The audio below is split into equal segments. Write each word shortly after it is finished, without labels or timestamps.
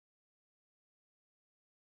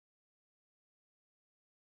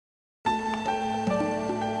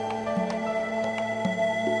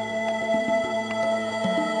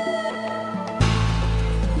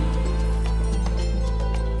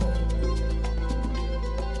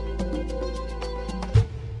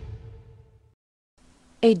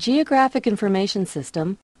A geographic information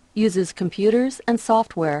system uses computers and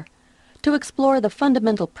software to explore the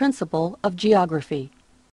fundamental principle of geography,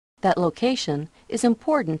 that location is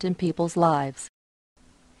important in people's lives.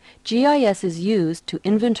 GIS is used to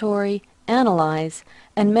inventory, analyze,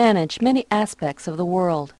 and manage many aspects of the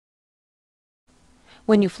world.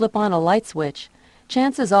 When you flip on a light switch,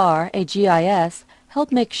 chances are a GIS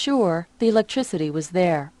helped make sure the electricity was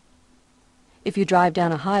there. If you drive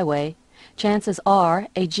down a highway, chances are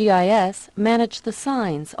a GIS managed the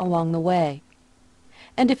signs along the way.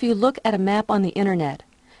 And if you look at a map on the internet,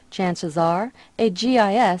 chances are a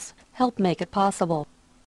GIS helped make it possible.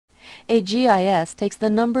 A GIS takes the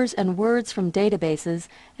numbers and words from databases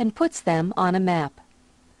and puts them on a map.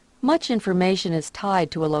 Much information is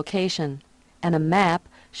tied to a location, and a map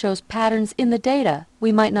shows patterns in the data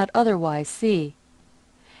we might not otherwise see.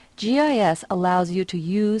 GIS allows you to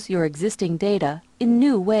use your existing data in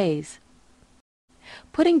new ways.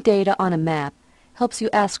 Putting data on a map helps you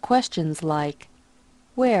ask questions like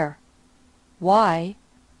where, why,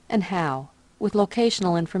 and how, with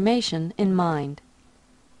locational information in mind.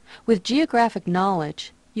 With geographic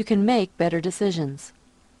knowledge, you can make better decisions.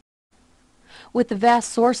 With the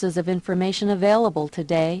vast sources of information available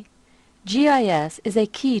today, GIS is a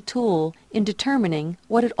key tool in determining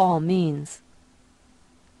what it all means.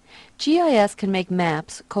 GIS can make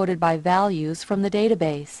maps coded by values from the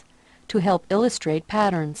database to help illustrate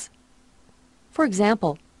patterns. For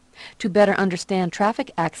example, to better understand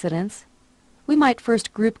traffic accidents, we might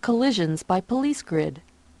first group collisions by police grid,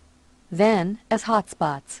 then as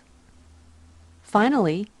hotspots.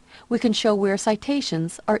 Finally, we can show where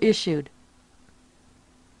citations are issued.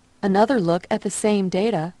 Another look at the same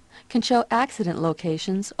data can show accident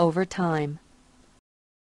locations over time.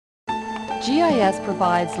 GIS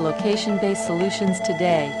provides location-based solutions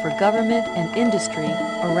today for government and industry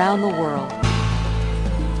around the world.